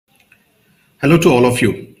Hello to all of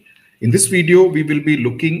you. In this video, we will be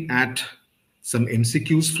looking at some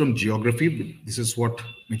MCQs from geography. This is what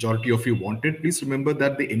majority of you wanted. Please remember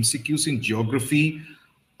that the MCQs in geography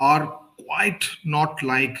are quite not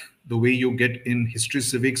like the way you get in history,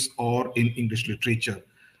 civics, or in English literature.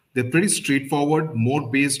 They're pretty straightforward,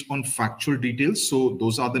 more based on factual details. So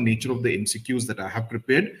those are the nature of the MCQs that I have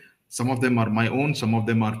prepared. Some of them are my own, some of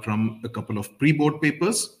them are from a couple of pre-board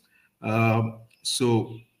papers.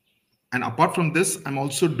 And apart from this, I'm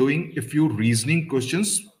also doing a few reasoning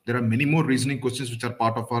questions. There are many more reasoning questions which are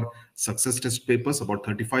part of our success test papers, about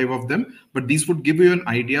 35 of them. But these would give you an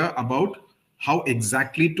idea about how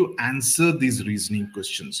exactly to answer these reasoning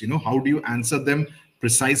questions. How do you answer them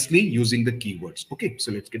precisely using the keywords? Okay,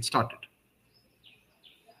 so let's get started.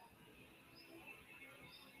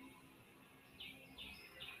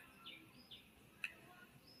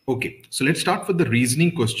 Okay, so let's start with the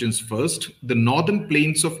reasoning questions first. The northern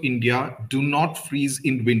plains of India do not freeze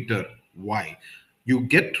in winter. Why? You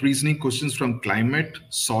get reasoning questions from climate,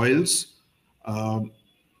 soils,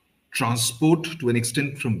 transport, to an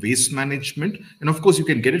extent from waste management. And of course, you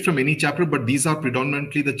can get it from any chapter, but these are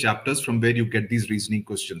predominantly the chapters from where you get these reasoning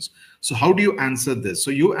questions. So how do you answer this?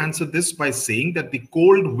 So you answer this by saying that the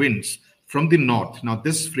cold winds from the north, now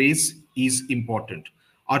this phrase is important,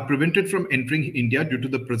 are prevented from entering India due to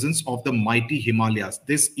the presence of the mighty Himalayas.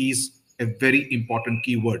 This is a very important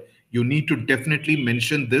keyword. You need to definitely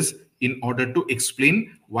mention this in order to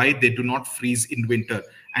explain why they do not freeze in winter.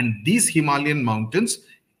 And these Himalayan mountains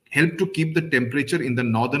help to keep the temperature in the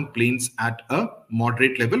northern plains at a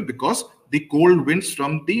moderate level because the cold winds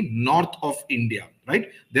from the north of India, right?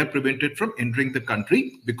 They are prevented from entering the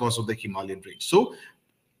country because of the Himalayan range. So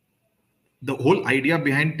the whole idea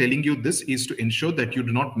behind telling you this is to ensure that you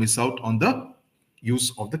do not miss out on the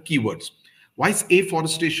use of the keywords. Why is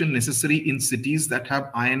afforestation necessary in cities that have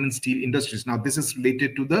iron and steel industries? Now, this is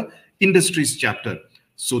related to the industries chapter.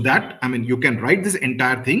 So that, you can write this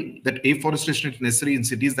entire thing that afforestation is necessary in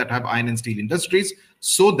cities that have iron and steel industries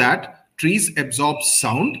so that trees absorb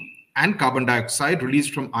sound and carbon dioxide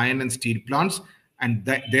released from iron and steel plants and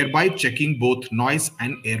thereby checking both noise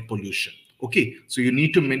and air pollution. Okay, so you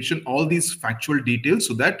need to mention all these factual details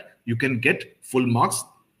so that you can get full marks,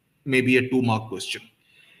 maybe a 2-mark question.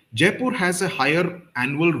 Jaipur has a higher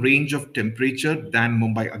annual range of temperature than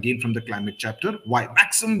Mumbai, again from the climate chapter. Why?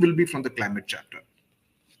 Maximum will be from the climate chapter.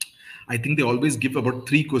 I think they always give about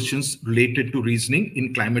 3 questions related to reasoning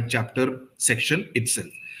in climate chapter section itself.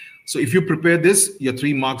 So if you prepare this, your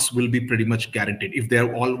 3 marks will be pretty much guaranteed if they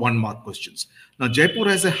are all 1-mark questions. Now, Jaipur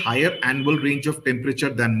has a higher annual range of temperature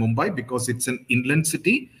than Mumbai because it's an inland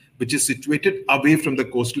city which is situated away from the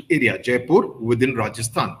coastal area, Jaipur within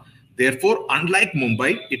Rajasthan. Therefore, unlike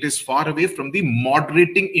Mumbai, it is far away from the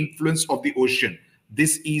moderating influence of the ocean.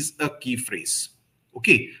 This is a key phrase.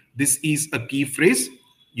 Okay, this is a key phrase.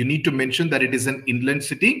 You need to mention that it is an inland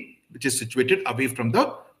city which is situated away from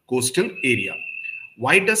the coastal area.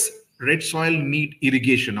 Why does red soil need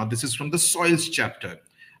irrigation? Now, this is from the soils chapter.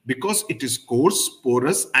 Because it is coarse,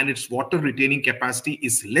 porous, and its water retaining capacity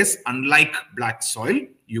is less, unlike black soil.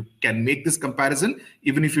 You can make this comparison.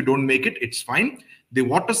 Even if you don't make it, it's fine. The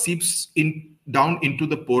water seeps down into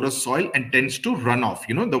the porous soil and tends to run off.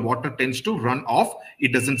 The water tends to run off.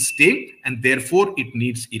 It doesn't stay, and therefore it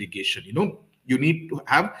needs irrigation. You need to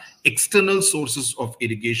have external sources of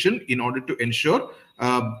irrigation in order to ensure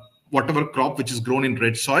whatever crop which is grown in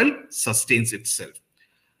red soil sustains itself.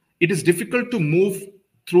 It is difficult to move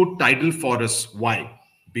through tidal forests. Why?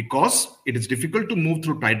 Because it is difficult to move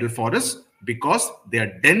through tidal forests because they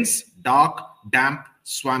are dense, dark, damp,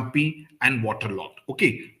 swampy, and waterlogged.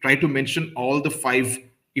 Okay, try to mention all the 5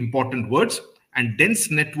 important words. And dense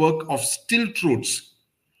network of stilt roots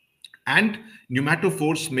and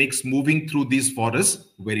pneumatophores makes moving through these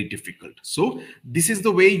forests very difficult. So this is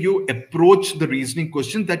the way you approach the reasoning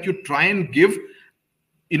question, that you try and give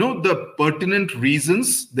the pertinent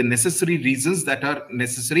reasons, the necessary reasons that are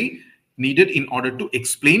needed in order to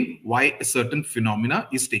explain why a certain phenomena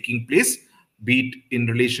is taking place, be it in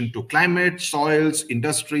relation to climate, soils,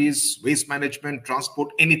 industries, waste management,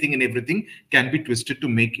 transport, anything and everything can be twisted to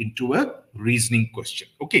make into a reasoning question.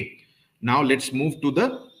 Okay, now let's move to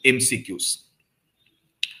the MCQs.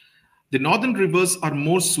 The northern rivers are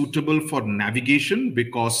more suitable for navigation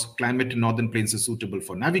because climate in northern plains is suitable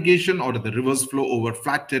for navigation, or the rivers flow over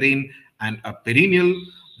flat terrain and are perennial.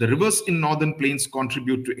 The rivers in northern plains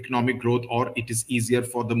contribute to economic growth, or it is easier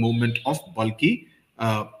for the movement of bulky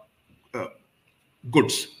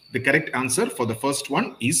goods. The correct answer for the first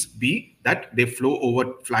one is B, that they flow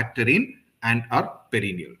over flat terrain and are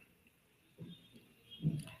perennial.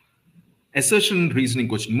 Assertion reasoning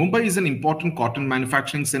question. Mumbai is an important cotton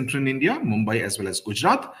manufacturing center in India, Mumbai as well as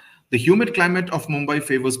Gujarat. The humid climate of Mumbai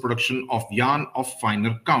favors production of yarn of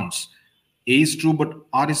finer counts. A is true, but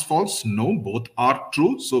R is false. No, both are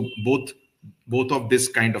true. So both of this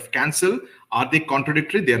kind of cancel. Are they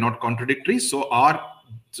contradictory? They are not contradictory. So R,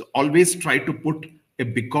 always try to put a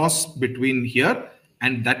because between here,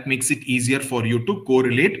 and that makes it easier for you to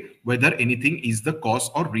correlate whether anything is the cause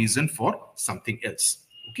or reason for something else.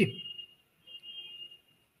 Okay.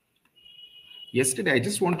 Yesterday, I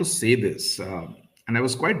just want to say this, and I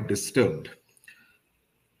was quite disturbed.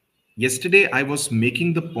 Yesterday, I was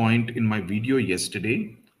making the point in my video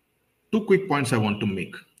yesterday. Two quick points I want to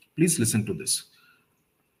make. Please listen to this.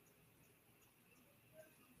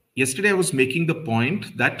 Yesterday, I was making the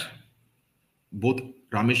point that both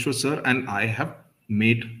Rameshwar sir and I have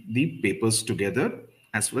made the papers together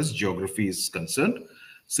as far as geography is concerned.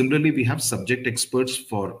 Similarly, we have subject experts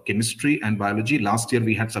for chemistry and biology. Last year,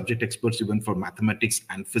 we had subject experts even for mathematics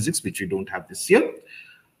and physics, which we don't have this year.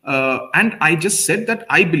 And I just said that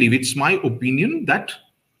I believe, it's my opinion, that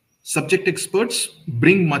subject experts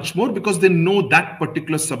bring much more because they know that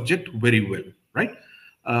particular subject very well, right?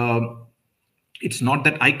 It's not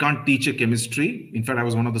that I can't teach a chemistry. In fact, I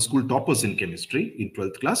was one of the school toppers in chemistry in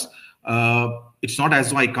 12th class. It's not as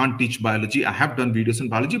though I can't teach biology. I have done videos in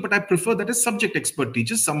biology, but I prefer that a subject expert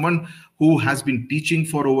teaches, someone who has been teaching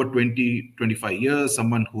for over 20, 25 years,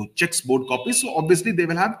 someone who checks board copies. So obviously they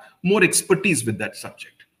will have more expertise with that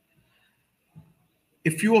subject. A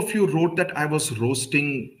few of you wrote that I was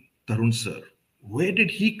roasting Tarun sir. Where did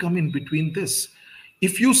he come in between this?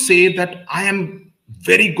 If you say that I am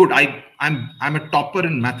very good, I'm a topper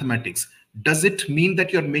in mathematics, does it mean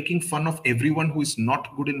that you're making fun of everyone who is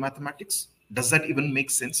not good in mathematics? Does that even make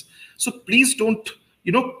sense? So please don't,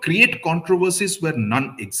 create controversies where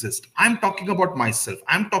none exist. I'm talking about myself.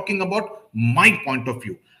 I'm talking about my point of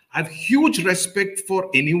view. I have huge respect for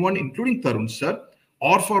anyone, including Tarun sir,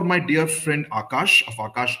 or for my dear friend Akash of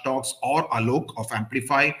Akash Talks, or Alok of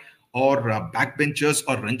Amplify, or Backbenchers,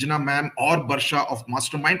 or Ranjana ma'am, or Barsha of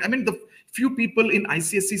Mastermind. I mean, the few people in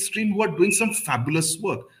ICSE stream who are doing some fabulous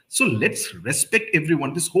work. So let's respect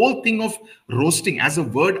everyone. This whole thing of roasting as a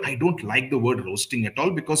word, I don't like the word roasting at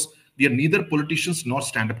all, because we are neither politicians nor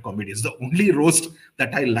stand-up comedians. The only roast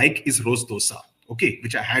that I like is roast dosa, okay,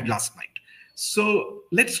 which I had last night. So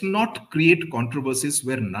let's not create controversies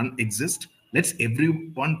where none exist. Let's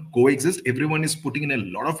everyone coexist. Everyone is putting in a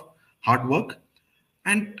lot of hard work,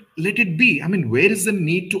 and let it be. I mean, where is the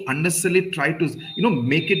need to unnecessarily try to,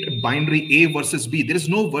 make it binary A versus B? There is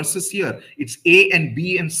no versus here. It's A and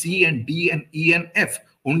B and C and D and E and F.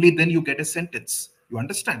 Only then you get a sentence. You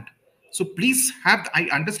understand? So please I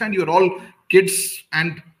understand you're all kids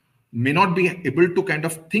and may not be able to kind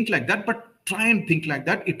of think like that, but try and think like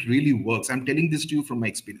that. It really works. I'm telling this to you from my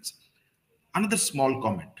experience. Another small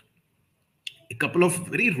comment. A couple of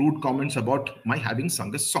very rude comments about my having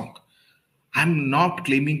sung a song. I'm not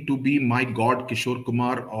claiming to be my God Kishore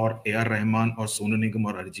Kumar or A.R. Rahman or Sonu Nigam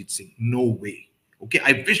or Arijit Singh. No way. Okay,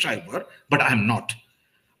 I wish I were, but I'm not.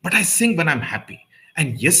 But I sing when I'm happy.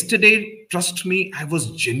 And yesterday, trust me, I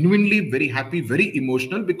was genuinely very happy, very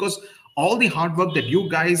emotional, because all the hard work that you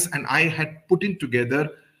guys and I had put in together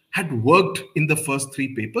had worked in the first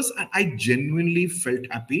three papers, and I genuinely felt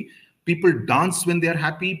happy. People dance when they're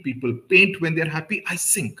happy. People paint when they're happy. I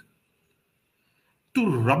sing. To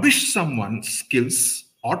rubbish someone's skills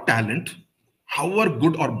or talent, however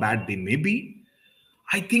good or bad they may be,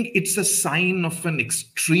 I think it's a sign of an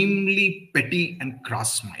extremely petty and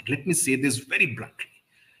crass mind. Let me say this very bluntly.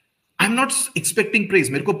 I'm not expecting praise.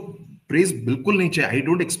 मेरे को praise बिल्कुल नहीं चाहिए. I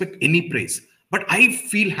don't expect any praise. But I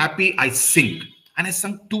feel happy. I sing. And I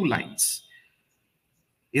sung 2 lines.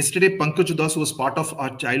 Yesterday, Pankaj Udas, who was part of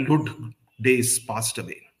our childhood days, passed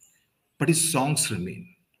away. But his songs remain.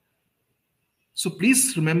 So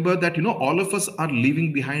please remember that, all of us are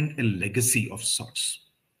leaving behind a legacy of sorts.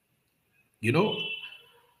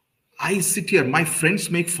 I sit here, my friends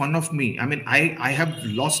make fun of me. I mean, I have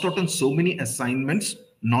lost out on so many assignments,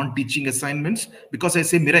 non-teaching assignments, because I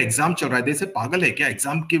say, मेरा exam चल रहा है. They say, पागल है क्या?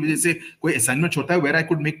 Exam की वजह से कोई assignment छोटा है where I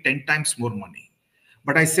could make 10 times more money.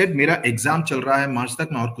 But I said, मेरा exam चल रहा है मार्च तक,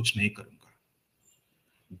 मैं और कुछ नहीं करूँगा.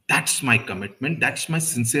 That's my commitment. That's my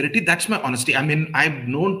sincerity. That's my honesty. I mean,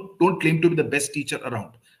 don't claim to be the best teacher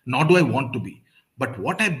around, nor do I want to be. But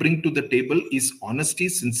what I bring to the table is honesty,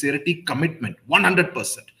 sincerity, commitment,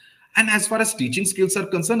 100%. And as far as teaching skills are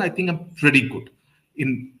concerned, I think I'm pretty good.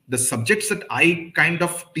 In the subjects that I kind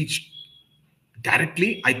of teach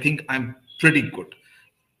directly, I think I'm pretty good.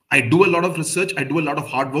 I do a lot of research. I do a lot of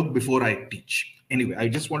hard work before I teach. Anyway, I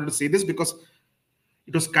just wanted to say this because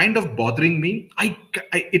It was kind of bothering me.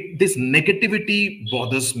 This negativity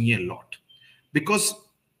bothers me a lot because,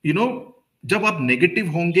 you know, जब आप negative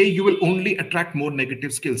होंगे, you will only attract more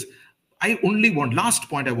negative skills. Last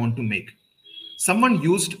point I want to make. Someone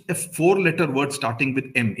used a 4-letter word starting with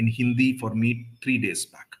M in Hindi for me 3 days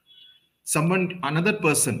back. Another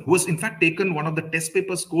person who has in fact taken one of the test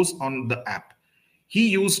papers course on the app, he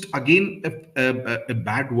used again a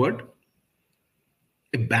bad word,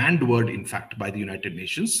 a banned word, in fact, by the United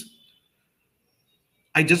Nations.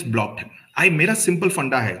 I just blocked him. मेरा simple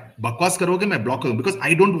funda है, बकवास करोगे मैं block करूँ, because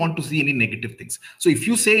I don't want to see any negative things. So if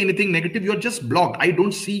you say anything negative, you're just blocked. I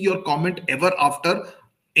don't see your comment ever after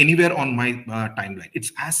anywhere on my timeline.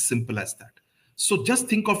 It's as simple as that. So just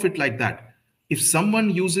think of it like that. If someone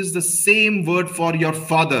uses the same word for your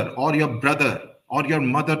father or your brother or your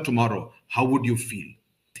mother tomorrow, how would you feel?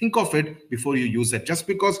 Think of it before you use it. Just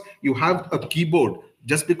because you have a keyboard,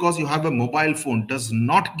 just because you have a mobile phone does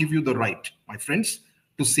not give you the right, my friends,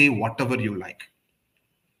 to say whatever you like.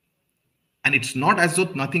 And it's not as though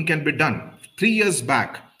nothing can be done. 3 years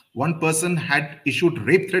back, one person had issued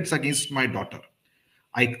rape threats against my daughter.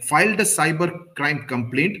 I filed a cyber crime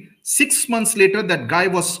complaint. 6 months later, that guy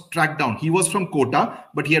was tracked down. He was from Kota,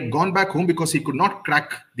 but he had gone back home because he could not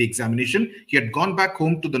crack the examination. He had gone back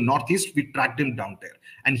home to the Northeast. We tracked him down there.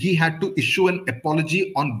 And he had to issue an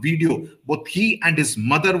apology on video. Both he and his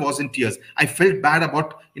mother was in tears. I felt bad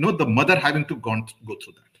about, the mother having to go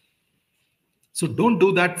through that. So don't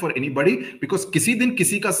do that for anybody, because kisi din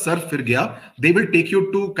kisi ka sar fir gaya, they will take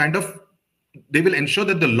you to they will ensure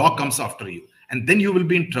that the law comes after you. And then you will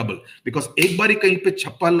be in trouble, because ek bari kahin pe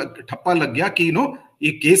thappa lag gaya ki,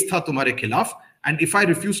 ye case tha tumhare khilaf, and if I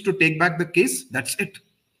refuse to take back the case, that's it.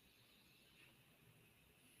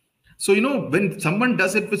 So, when someone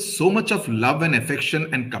does it with so much of love and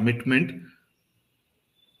affection and commitment,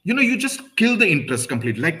 you just kill the interest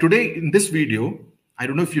completely. Like today in this video, I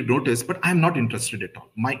don't know if you noticed, but I'm not interested at all.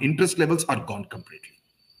 My interest levels are gone completely.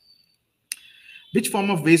 Which form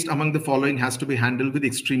of waste among the following has to be handled with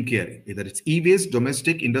extreme care? Either it's e-waste,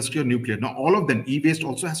 domestic, industrial, nuclear. Now, all of them, e-waste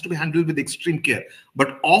also has to be handled with extreme care.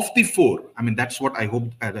 But of the 4, that's what I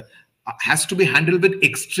hope, has to be handled with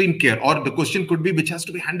extreme care. Or the question could be, which has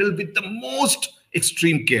to be handled with the most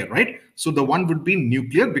extreme care, right? So the one would be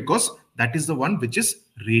nuclear, because that is the one which is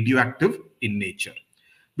radioactive in nature.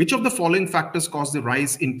 Which of the following factors cause the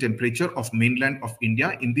rise in temperature of mainland of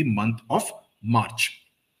India in the month of March?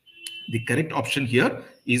 The correct option here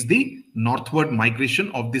is the northward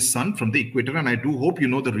migration of the sun from the equator. And I do hope you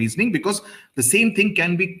know the reasoning, because the same thing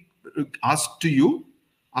can be asked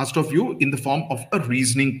of you in the form of a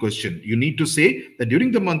reasoning question. You need to say that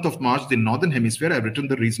during the month of March, the northern hemisphere, I've written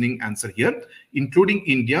the reasoning answer here, including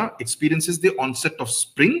India, experiences the onset of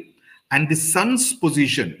spring, and the sun's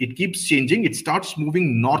position, it keeps changing. It starts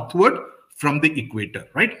moving northward from the equator,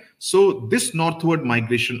 right? So this northward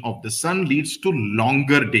migration of the sun leads to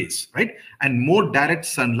longer days, right? And more direct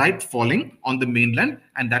sunlight falling on the mainland.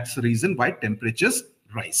 And that's the reason why temperatures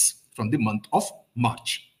rise from the month of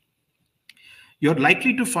March. You're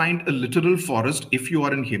likely to find a littoral forest if you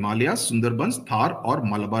are in Himalayas, Sundarbans, Thar, or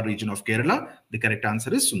Malabar region of Kerala. The correct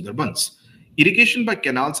answer is Sundarbans. Irrigation by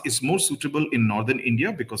canals is more suitable in northern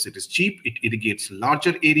India because it is cheap. It irrigates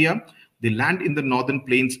larger area. The land in the northern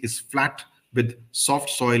plains is flat with soft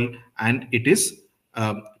soil, and it is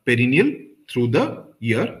perennial through the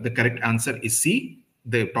year. The correct answer is C.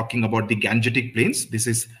 They're talking about the Gangetic plains.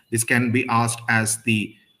 This can be asked as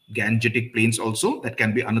the Gangetic plains also. That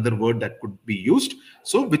can be another word that could be used.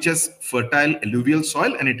 So which has fertile alluvial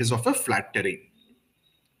soil, and it is of a flat terrain.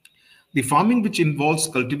 The farming which involves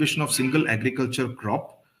cultivation of single agriculture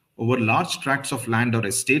crop over large tracts of land or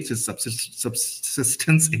estates is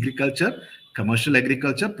subsistence agriculture, commercial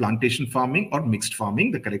agriculture, plantation farming, or mixed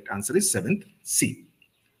farming. The correct answer is 7th C.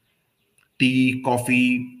 Tea,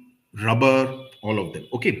 coffee, rubber, all of them.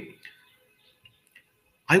 Okay.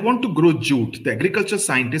 I want to grow jute. The agriculture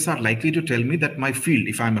scientists are likely to tell me that my field,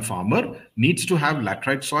 if I'm a farmer, needs to have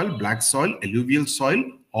laterite soil, black soil, alluvial soil,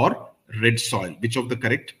 or red soil. Which of the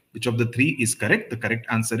 3 is correct? The correct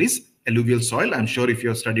answer is alluvial soil. I'm sure if you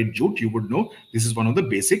have studied jute, you would know this is one of the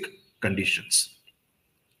basic conditions.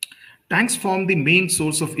 Tanks form the main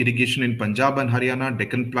source of irrigation in Punjab and Haryana,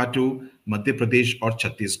 Deccan Plateau, Madhya Pradesh, or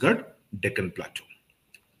Chhattisgarh, Deccan Plateau.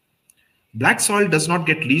 Black soil does not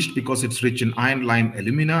get leached because it's rich in iron, lime,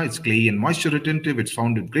 alumina. It's clayey and moisture retentive. It's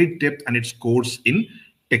found in great depth, and it's coarse in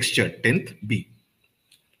texture. 10th B.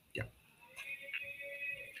 Yeah.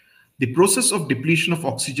 The process of depletion of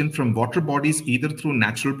oxygen from water bodies, either through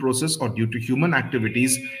natural process or due to human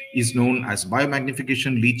activities, is known as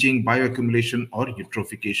biomagnification, leaching, bioaccumulation, or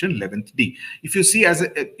eutrophication. 11th D. If you see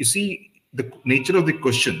you see the nature of the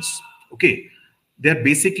questions, okay, they're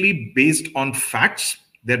basically based on facts.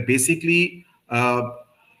 They're basically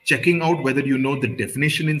checking out whether you know the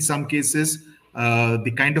definition in some cases,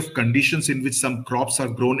 the kind of conditions in which some crops are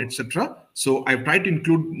grown, etc. So I've tried to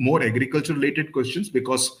include more agriculture related questions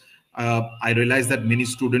because I realize that many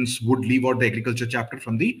students would leave out the agriculture chapter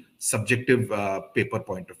from the subjective paper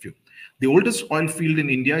point of view. The oldest oil field in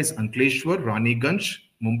India is Ankleshwar, Raniganj,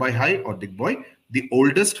 Mumbai High, or Digboy. The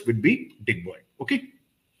oldest would be Digboy. Okay.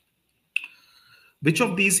 Which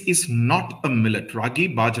of these is not a millet?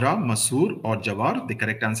 Ragi, Bajra, Masoor, or Jawar? The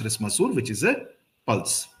correct answer is Masoor, which is a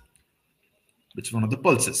pulse. Which is one of the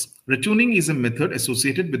pulses. Retuning is a method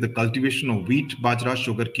associated with the cultivation of wheat, bajra,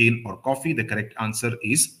 sugarcane, or coffee. The correct answer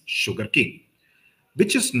is sugarcane.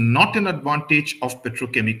 Which is not an advantage of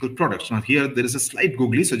petrochemical products. Now here there is a slight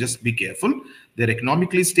googly, so just be careful. They're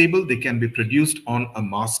economically stable. They can be produced on a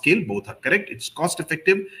mass scale. Both are correct. It's cost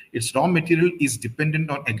effective. Its raw material is dependent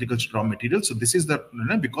on agricultural raw material. So this is the,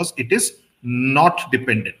 because it is not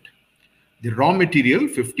dependent. The raw material,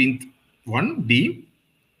 15th one, D,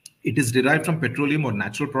 it is derived from petroleum or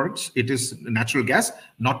natural products. It is natural gas,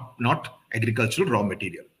 not agricultural raw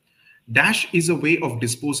material. Dash is a way of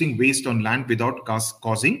disposing waste on land without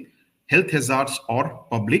causing health hazards or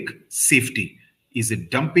public safety. Is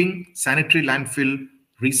it dumping, sanitary landfill,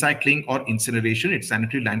 recycling, or incineration? It's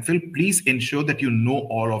sanitary landfill. Please ensure that you know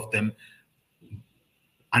all of them,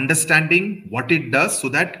 understanding what it does so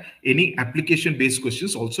that any application-based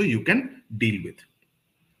questions also you can deal with.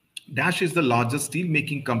 Dash is the largest steel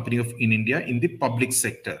making company in India in the public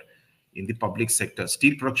sector. In the public sector,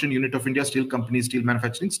 Steel Production Unit of India, Steel Company, Steel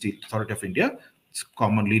Manufacturing, Steel Authority of India. It's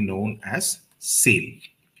commonly known as SAIL.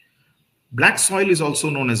 Black soil is also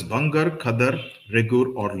known as Bangar, Khadar,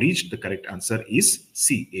 Regur, or Leach. The correct answer is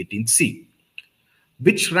C, 18C.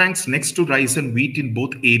 Which ranks next to rice and wheat in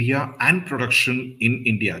both area and production in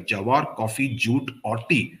India? Jawar, coffee, jute, or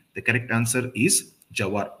tea? The correct answer is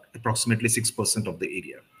Jawar, approximately 6% of the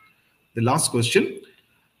area. The last question.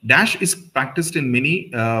 Dash is practiced in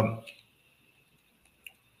many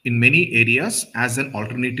areas as an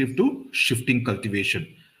alternative to shifting cultivation.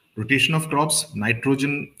 Rotation of crops,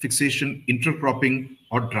 nitrogen fixation, intercropping,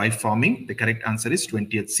 or dry farming. The correct answer is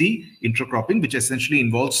 20th C, intercropping, which essentially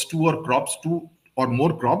involves two or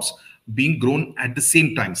more crops being grown at the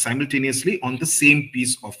same time, simultaneously on the same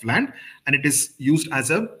piece of land, and it is used as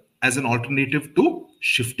an alternative to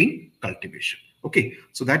shifting cultivation. Okay,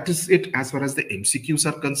 so that is it as far as the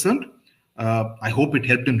MCQs are concerned. I hope it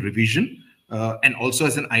helped in revision and also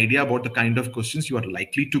as an idea about the kind of questions you are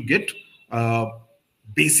likely to get,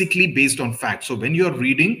 basically based on facts. So when you are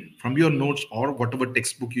reading from your notes or whatever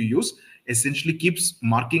textbook you use, essentially keeps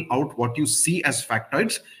marking out what you see as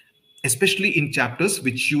factoids, especially in chapters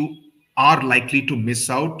which you are likely to miss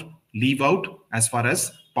out, leave out as far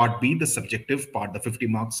as part B, the subjective part, the 50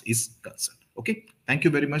 marks is concerned. Okay, thank you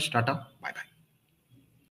very much. Tata, bye-bye.